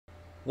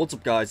What's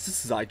up guys,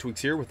 this is iTweaks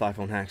here with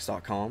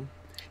iPhoneHacks.com,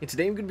 and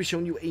today I'm going to be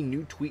showing you a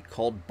new tweak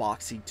called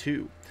Boxy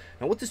 2.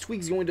 Now what this tweak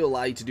is going to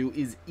allow you to do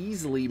is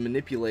easily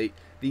manipulate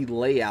the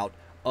layout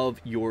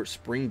of your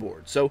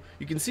Springboard. So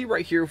you can see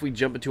right here, if we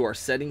jump into our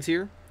settings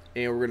here,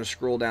 and we're going to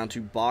scroll down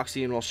to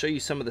Boxy, and I'll show you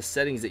some of the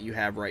settings that you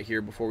have right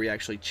here before we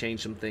actually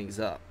change some things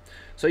up.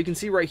 So you can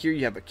see right here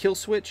you have a kill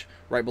switch.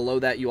 Right below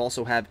that you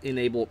also have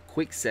enable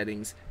quick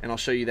settings, and I'll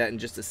show you that in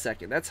just a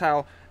second. That's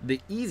how the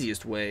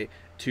easiest way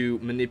to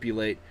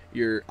manipulate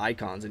your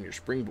icons in your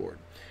Springboard.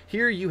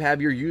 Here you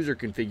have your user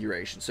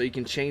configuration, so you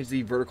can change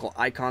the vertical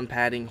icon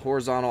padding,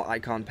 horizontal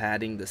icon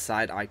padding, the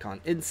side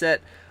icon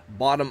inset,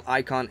 bottom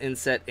icon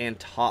inset, and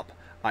top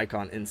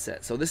icon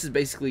inset. So this is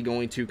basically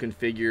going to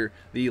configure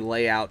the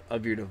layout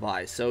of your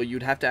device. So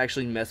you'd have to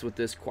actually mess with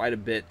this quite a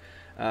bit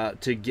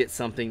to get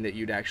something that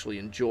you'd actually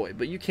enjoy.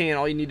 But you can,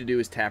 all you need to do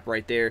is tap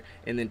right there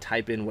and then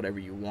type in whatever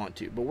you want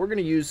to. But we're going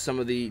to use some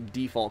of the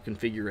default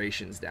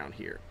configurations down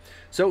here.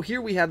 So here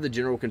we have the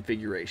general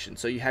configuration.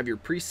 So you have your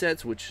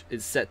presets, which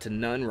is set to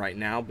none right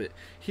now, but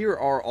here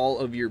are all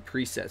of your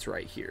presets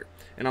right here.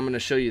 And I'm going to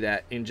show you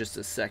that in just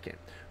a second.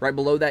 Right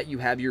below that you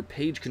have your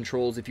page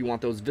controls. If you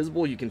want those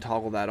visible, you can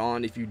toggle that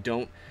on. If you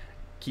don't,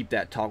 keep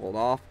that toggled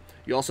off.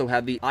 You also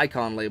have the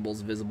icon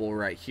labels visible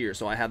right here,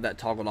 so I have that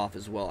toggled off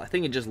as well. I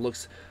think it just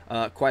looks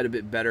quite a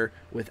bit better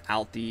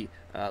without the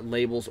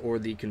labels or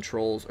the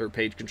controls or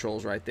page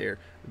controls right there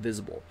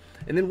visible.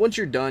 And then once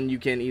you're done, you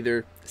can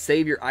either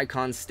save your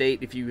icon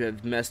state if you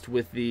have messed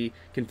with the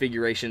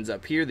configurations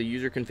up here, the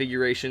user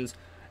configurations,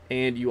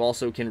 and you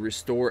also can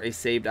restore a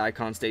saved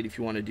icon state if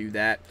you want to do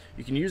that.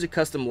 You can use a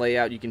custom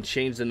layout. You can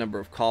change the number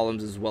of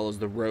columns as well as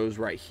the rows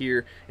right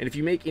here. And if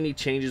you make any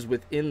changes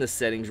within the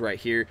settings right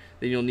here,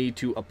 then you'll need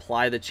to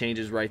apply the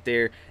changes right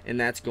there, and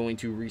that's going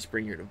to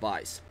respring your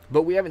device.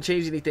 But we haven't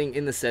changed anything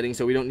in the settings,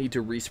 so we don't need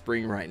to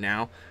respring right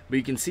now. But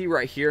you can see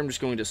right here, I'm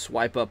just going to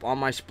swipe up on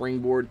my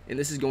Springboard, and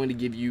this is going to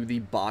give you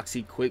the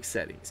Boxy quick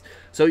settings.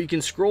 So you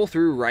can scroll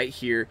through right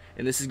here,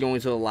 and this is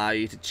going to allow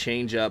you to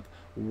change up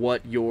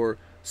what your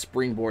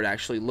Springboard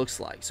actually looks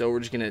like. So we're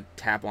just going to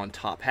tap on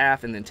top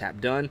half and then tap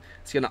done.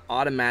 It's going to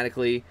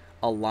automatically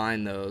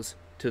align those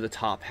to the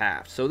top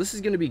half. So this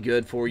is going to be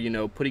good for, you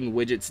know, putting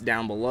widgets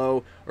down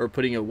below or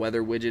putting a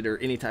weather widget or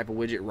any type of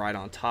widget right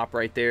on top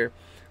right there.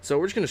 So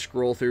we're just going to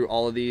scroll through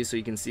all of these so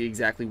you can see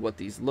exactly what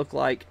these look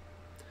like,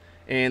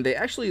 and they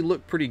actually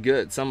look pretty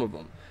good, some of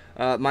them.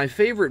 My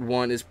favorite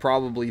one is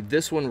probably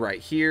this one right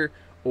here,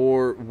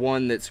 or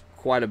one that's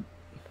quite a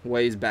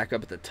ways back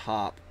up at the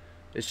top.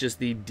 It's just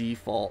the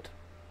default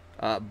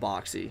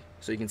Boxy.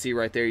 So you can see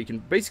right there, you can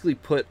basically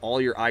put all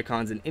your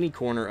icons in any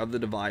corner of the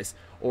device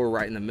or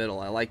right in the middle.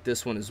 I like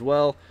this one as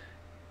well.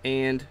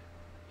 And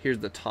here's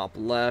the top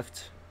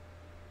left.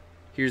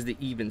 Here's the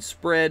even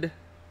spread.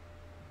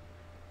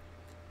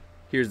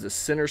 Here's the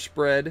center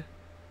spread.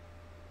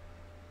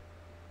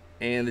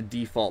 And the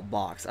default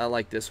box. I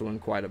like this one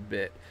quite a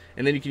bit.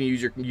 And then you can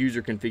use your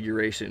user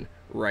configuration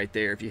right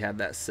there if you have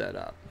that set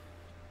up.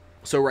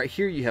 So right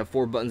here you have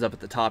 4 buttons up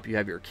at the top. You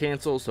have your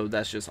cancel, so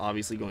that's just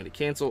obviously going to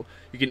cancel.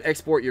 You can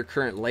export your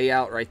current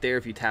layout right there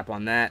if you tap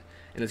on that,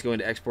 and it's going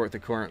to export the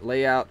current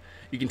layout.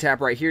 You can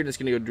tap right here and it's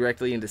going to go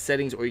directly into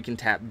settings, or you can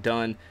tap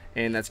done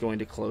and that's going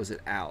to close it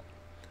out.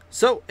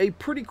 So a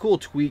pretty cool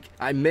tweak.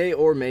 I may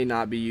or may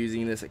not be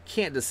using this. I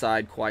can't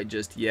decide quite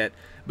just yet,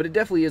 but it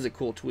definitely is a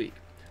cool tweak.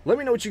 Let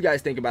me know what you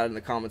guys think about it in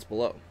the comments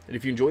below. And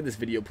if you enjoyed this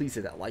video, please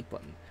hit that like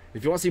button.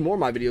 If you want to see more of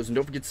my videos, and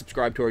don't forget to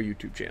subscribe to our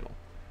YouTube channel.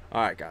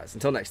 Alright guys,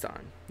 until next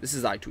time, this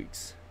is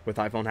iTweaks with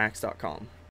iPhoneHacks.com.